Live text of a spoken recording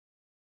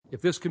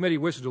If this committee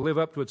wishes to live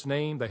up to its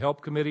name, the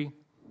HELP Committee,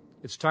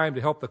 it's time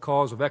to help the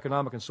cause of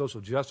economic and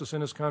social justice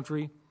in this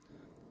country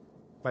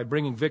by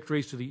bringing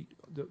victories to the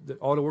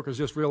auto workers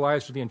just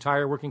realized to the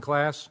entire working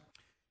class.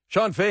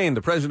 Shawn Fain,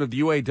 the president of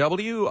the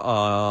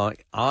UAW,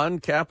 on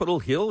Capitol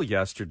Hill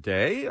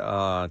yesterday.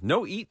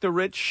 No Eat the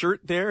Rich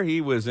shirt there.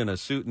 He was in a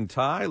suit and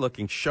tie,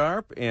 looking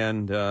sharp,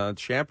 and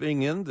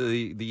championing in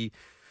the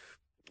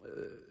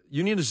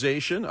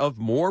unionization of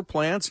more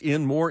plants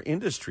in more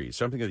industries,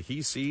 something that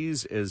he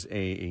sees as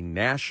a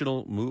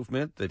national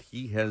movement that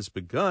he has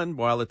begun,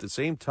 while at the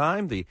same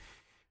time the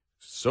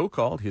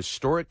so-called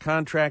historic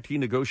contract he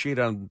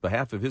negotiated on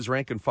behalf of his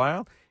rank and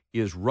file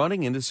is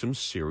running into some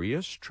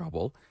serious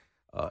trouble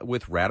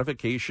with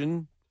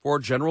ratification for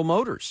General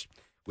Motors,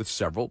 with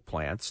several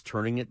plants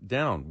turning it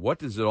down. What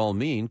does it all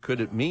mean?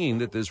 Could it mean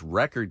that this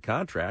record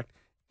contract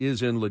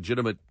is in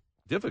legitimate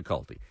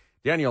difficulty?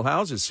 Daniel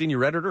Howes is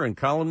senior editor and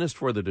columnist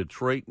for the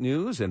Detroit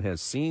News and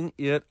has seen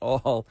it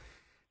all.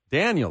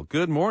 Daniel,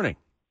 good morning.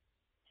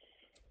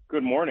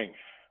 Good morning.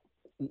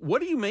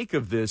 What do you make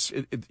of this?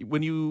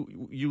 When you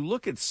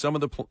look at some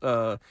of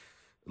the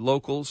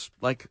locals,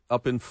 like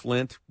up in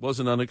Flint,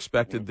 wasn't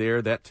unexpected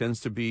there. That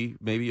tends to be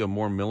maybe a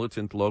more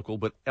militant local.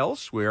 But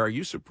elsewhere, are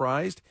you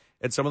surprised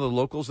at some of the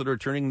locals that are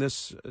turning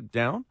this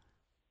down?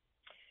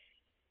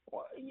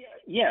 Well,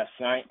 yes,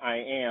 I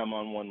am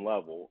on one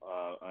level.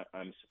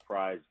 I'm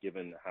surprised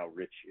given how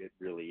rich it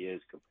really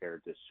is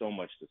compared to so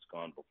much that's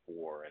gone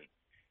before,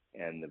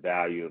 and the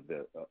value of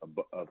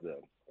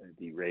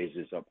the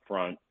raises up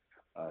front,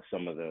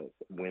 some of the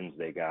wins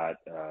they got,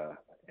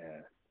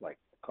 like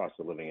cost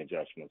of living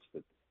adjustments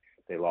that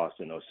they lost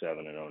in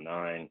 07 and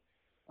 09.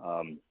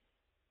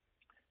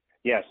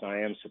 Yes, I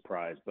am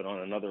surprised, but on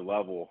another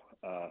level,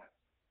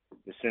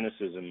 the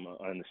cynicism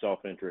and the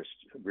self-interest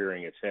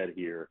rearing its head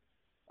here,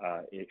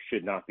 it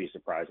should not be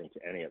surprising to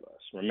any of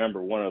us.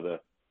 Remember, one of the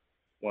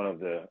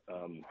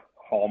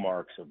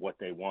hallmarks of what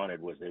they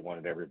wanted was they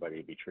wanted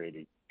everybody to be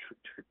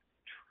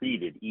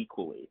treated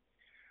equally,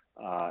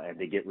 and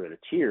to get rid of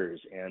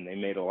tiers. And they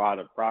made a lot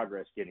of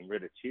progress getting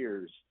rid of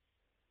tiers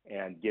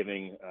and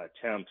giving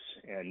temps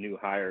and new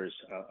hires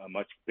a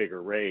much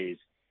bigger raise.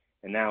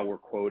 And now we're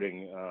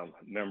quoting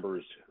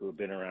members who have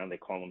been around. They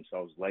call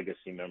themselves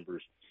legacy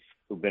members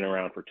who've been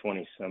around for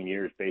 20-some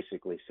years,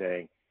 basically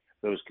saying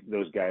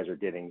those guys are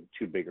getting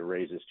too big a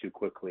raises too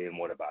quickly, and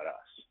what about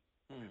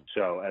us?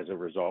 So as a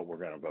result, we're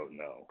going to vote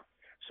no.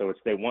 So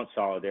they want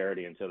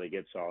solidarity until they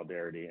get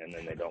solidarity, and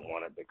then they don't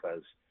want it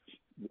because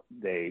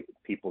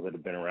people that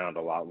have been around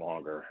a lot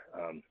longer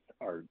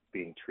are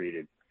being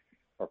treated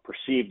or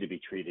perceived to be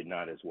treated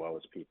not as well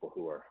as people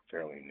who are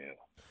fairly new.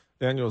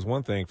 Daniel, it's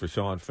one thing for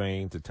Shawn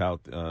Fain to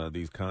tout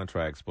these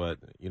contracts, but,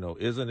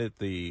 isn't it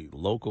the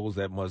locals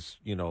that must,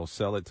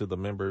 sell it to the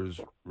members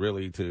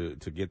really to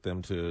get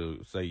them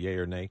to say yay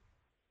or nay?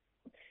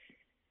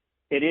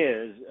 It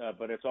is,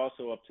 but it's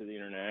also up to the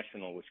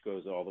international, which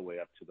goes all the way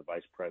up to the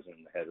vice president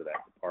and the head of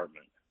that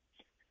department.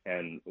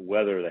 And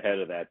whether the head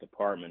of that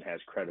department has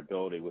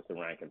credibility with the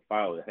rank and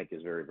file, I think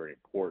is very, very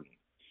important.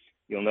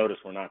 You'll notice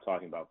we're not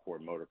talking about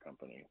Ford Motor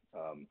Company.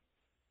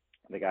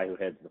 The guy who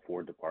heads the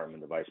Ford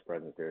department, the vice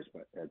president, there's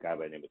a guy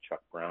by the name of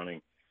Chuck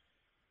Browning,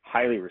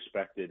 highly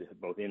respected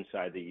both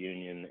inside the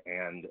union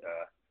and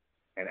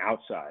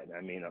outside. I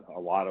mean, a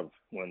lot of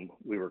when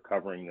we were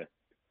covering the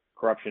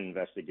corruption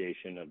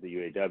investigation of the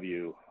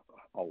UAW,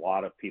 a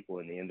lot of people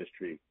in the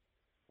industry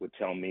would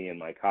tell me and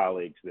my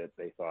colleagues that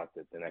they thought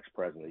that the next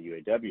president of the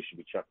UAW should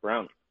be Chuck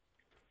Browning,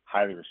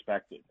 highly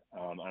respected.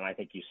 And I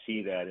think you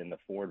see that in the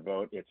Ford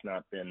vote. It's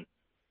not been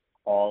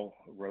all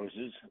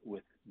roses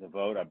with the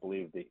vote. I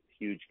believe the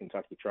huge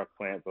Kentucky truck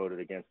plant voted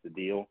against the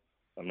deal,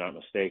 if I'm not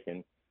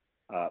mistaken.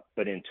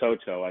 But in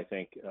toto, I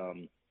think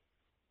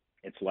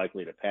it's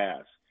likely to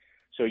pass.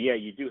 So, yeah,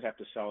 you do have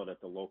to sell it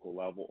at the local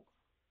level.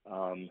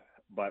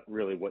 But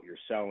really what you're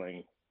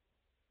selling,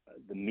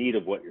 the meat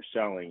of what you're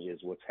selling is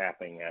what's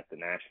happening at the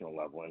national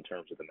level in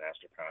terms of the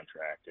master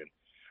contract and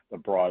the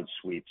broad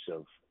sweeps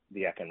of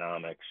the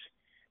economics,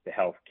 the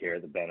health care,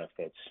 the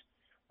benefits,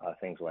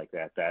 things like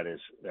that.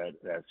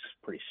 That's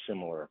pretty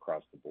similar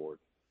across the board.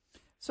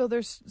 So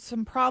there's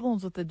some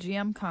problems with the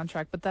GM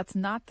contract, but that's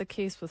not the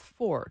case with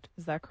Ford.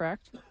 Is that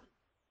correct?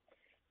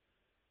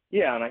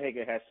 Yeah, and I think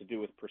it has to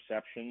do with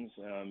perceptions.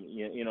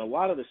 A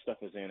lot of this stuff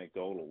is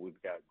anecdotal.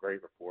 We've got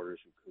great reporters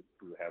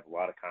who have a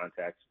lot of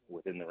contacts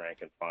within the rank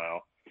and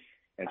file,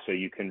 and so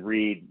you can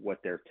read what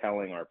they're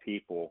telling our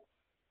people.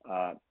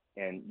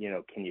 And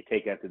can you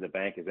take that to the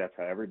bank? Is that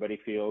how everybody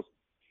feels?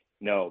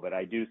 No, but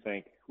I do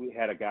think we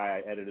had a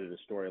guy, I edited a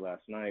story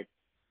last night,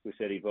 who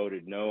said he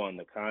voted no on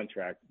the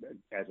contract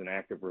as an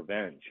act of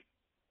revenge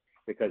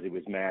because he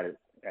was mad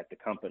at the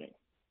company,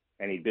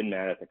 and he'd been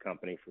mad at the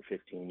company for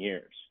 15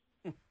 years.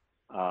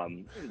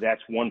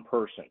 That's one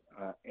person,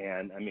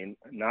 and I mean,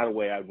 not a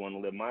way I'd want to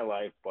live my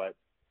life, but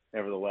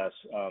nevertheless,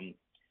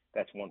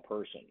 that's one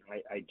person.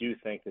 I do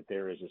think that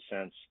there is a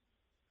sense,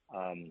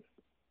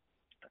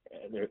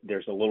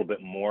 there's a little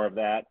bit more of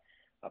that,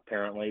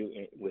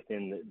 apparently,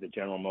 within the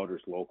General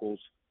Motors locals.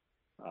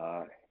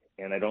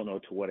 and I don't know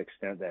to what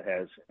extent that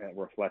has a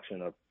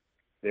reflection of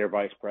their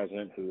vice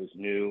president, who is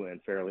new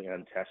and fairly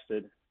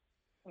untested,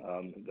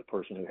 the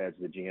person who heads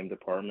the GM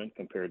department,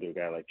 compared to a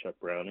guy like Chuck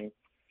Browning.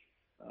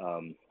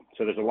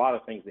 So there's a lot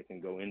of things that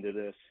can go into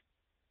this.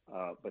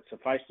 But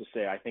suffice to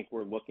say, I think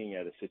we're looking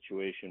at a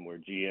situation where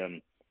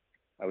GM,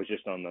 I was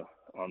just on the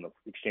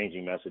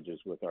exchanging messages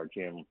with our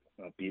GM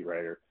beat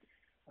writer,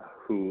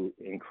 who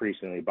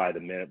increasingly by the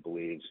minute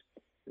believes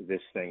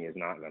this thing is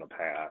not going to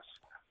pass.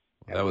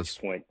 At which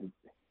point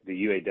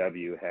the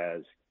UAW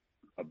has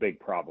a big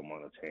problem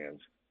on its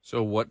hands.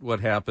 So what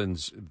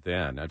happens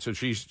then? And so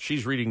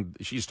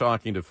she's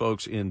talking to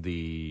folks in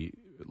the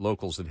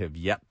locals that have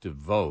yet to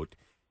vote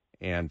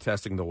and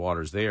testing the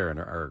waters there and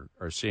are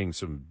seeing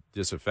some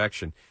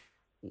disaffection.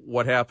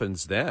 What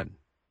happens then?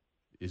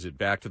 Is it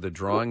back to the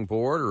drawing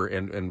board,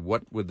 and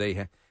what would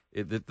they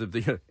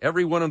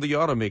every one of the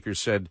automakers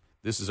said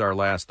this is our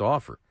last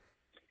offer.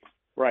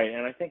 Right,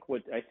 and I think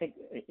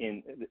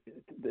in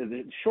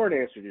the short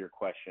answer to your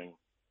question,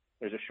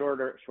 there's a short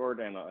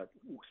and a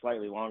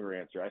slightly longer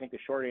answer. I think the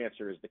short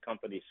answer is the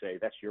companies say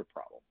that's your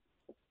problem.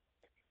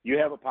 You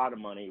have a pot of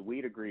money.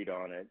 We'd agreed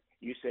on it.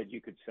 You said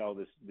you could sell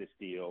this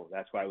deal.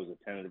 That's why it was a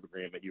tentative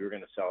agreement. You were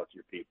going to sell it to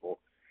your people,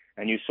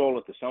 and you sold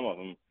it to some of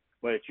them,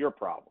 but it's your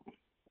problem.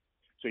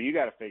 So you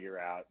got to figure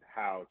out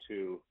how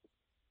to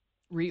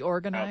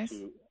reorganize.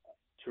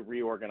 To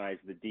reorganize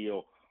the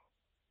deal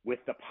with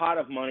the pot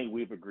of money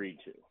we've agreed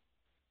to.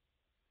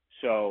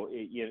 So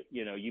you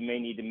may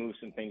need to move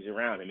some things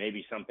around. It may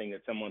be something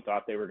that someone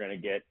thought they were going to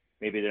get.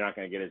 Maybe they're not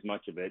going to get as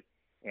much of it,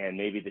 and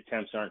maybe the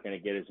temps aren't going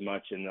to get as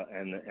much, and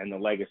the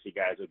legacy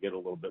guys will get a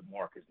little bit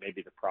more, because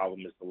maybe the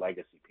problem is the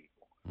legacy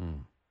people.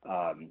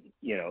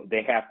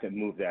 They have to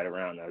move that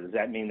around. Now, does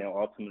that mean they'll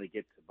ultimately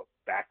get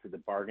back to the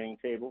bargaining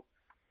table?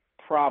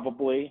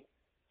 Probably.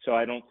 So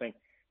I don't think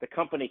the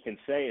company can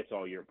say it's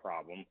all your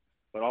problem,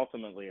 but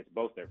ultimately it's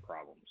both their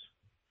problems,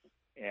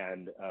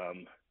 and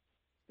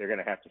they're going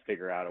to have to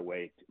figure out a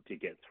way to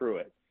get through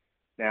it.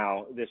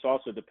 Now, this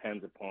also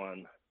depends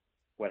upon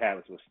what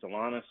happens with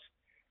Stellantis.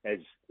 As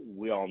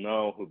we all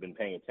know, who've been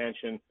paying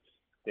attention,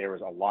 there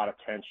was a lot of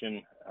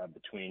tension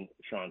between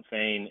Shawn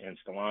Fain and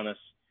Stellantis.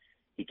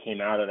 He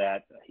came out of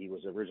that. He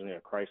was originally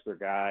a Chrysler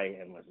guy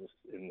and was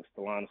in the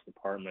Stellantis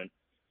department.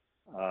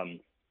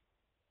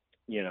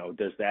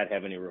 Does that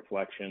have any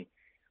reflection?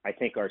 I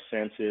think our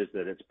sense is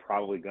that it's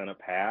probably going to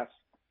pass,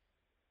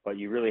 but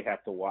you really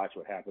have to watch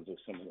what happens with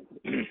some of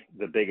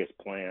the biggest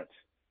plants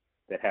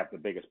that have the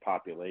biggest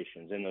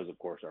populations. And those, of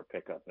course, are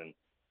pickup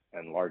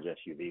and large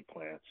SUV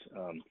plants,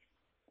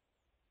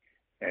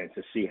 and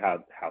to see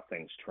how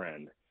things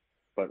trend.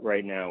 But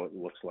right now, it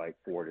looks like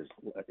Ford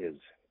is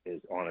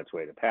on its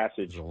way to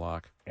passage. It's a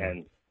lock.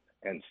 And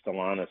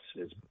Stellantis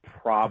is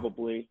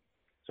probably.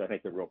 So I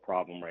think the real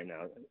problem right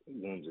now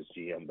looms is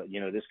GM. But,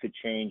 this could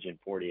change in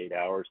 48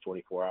 hours,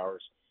 24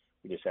 hours.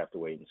 We just have to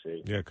wait and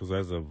see. Yeah, because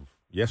as of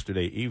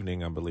yesterday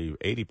evening, I believe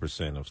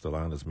 80% of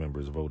Stellantis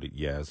members voted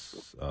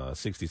yes.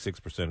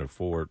 66% of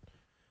Ford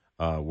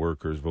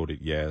workers voted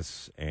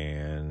yes.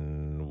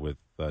 And with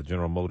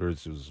General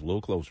Motors, it was a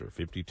little closer,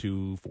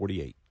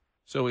 52-48.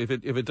 So if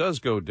it does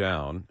go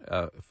down,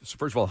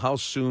 first of all, how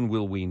soon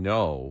will we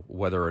know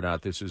whether or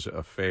not this is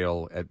a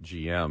fail at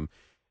GM?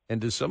 And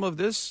does some of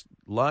this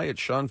lie at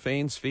Shawn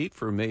Fain's feet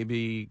for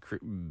maybe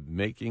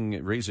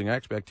raising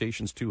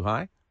expectations too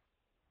high?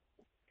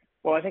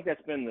 Well, I think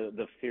that's been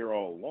the fear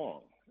all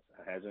along,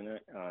 hasn't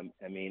it?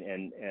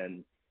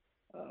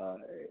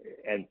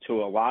 And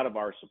to a lot of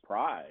our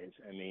surprise,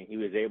 he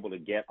was able to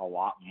get a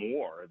lot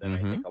more than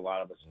I think a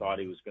lot of us thought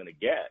he was going to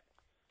get.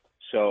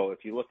 So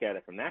if you look at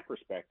it from that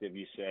perspective,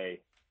 you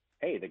say,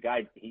 hey, the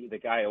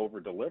guy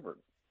over-delivered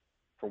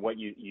for what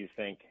you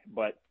think.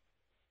 But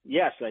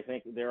yes, I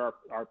think there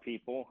are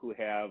people who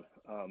have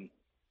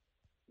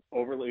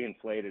overly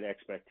inflated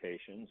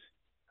expectations.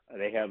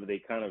 They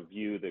kind of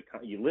view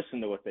you listen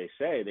to what they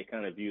say, they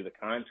kind of view the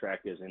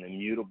contract as an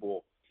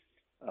immutable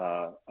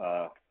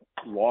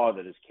law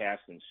that is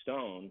cast in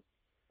stone,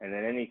 and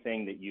then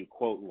anything that you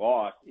quote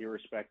lost,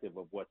 irrespective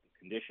of what the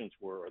conditions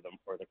were or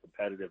the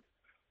competitive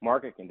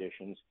market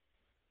conditions,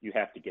 you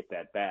have to get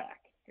that back,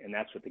 and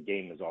that's what the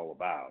game is all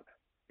about.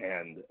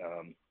 And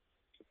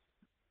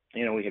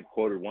we had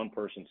quoted one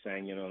person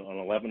saying, an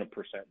 11%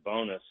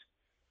 bonus,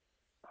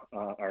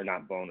 or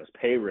not bonus,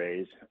 pay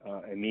raise,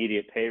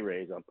 immediate pay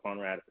raise upon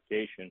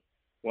ratification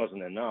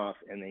wasn't enough,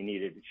 and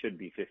it should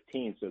be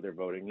 15, so they're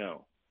voting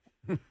no.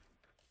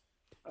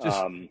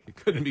 It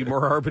couldn't be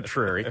more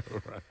arbitrary.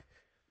 Right.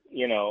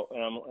 And I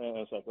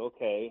was like,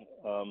 okay.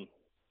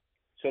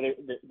 So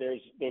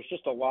there's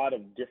just a lot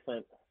of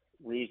different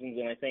reasons,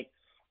 and I think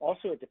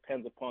also it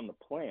depends upon the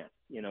plant.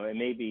 It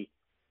may be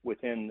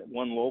within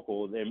one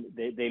local,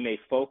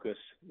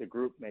 the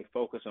group may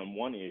focus on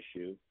one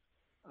issue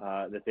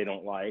that they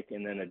don't like,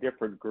 and then a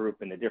different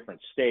group in a different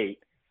state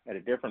at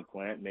a different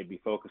plant may be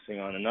focusing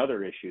on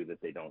another issue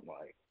that they don't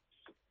like.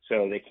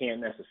 So they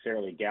can't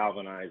necessarily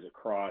galvanize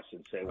across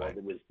and say, well,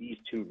 there was these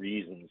two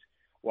reasons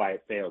why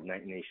it failed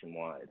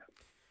nationwide.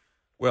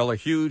 Well, a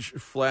huge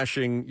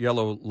flashing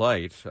yellow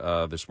light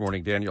this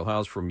morning, Daniel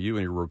House, from you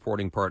and your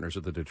reporting partners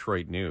at the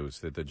Detroit News,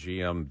 that the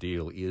GM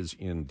deal is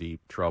in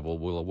deep trouble.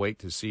 We'll await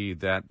to see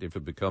that if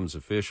it becomes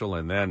official,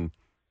 and then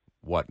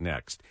what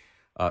next?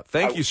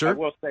 Thank you, sir. I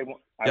will say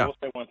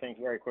one thing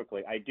very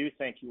quickly. I do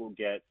think you will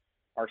get,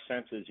 our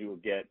sense is you will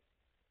get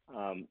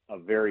a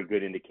very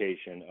good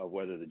indication of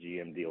whether the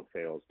GM deal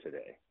fails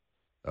today.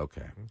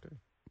 Okay.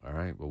 All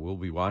right. Well, we'll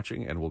be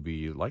watching, and we'll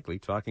be likely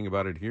talking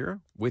about it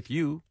here with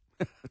you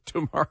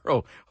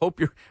tomorrow.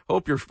 Hope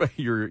your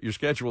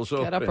schedule's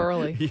open. Get up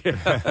early.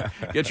 Yeah.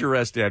 Get your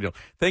rest, Daniel.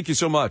 Thank you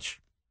so much.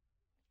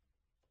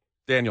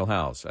 Daniel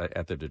House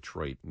at the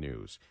Detroit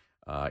News.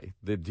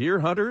 The deer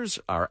hunters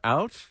are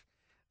out.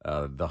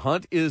 The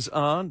hunt is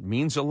on.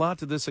 Means a lot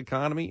to this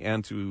economy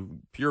and to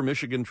pure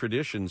Michigan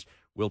traditions.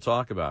 We'll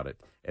talk about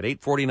it at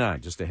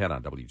 8:49, just ahead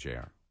on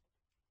WJR.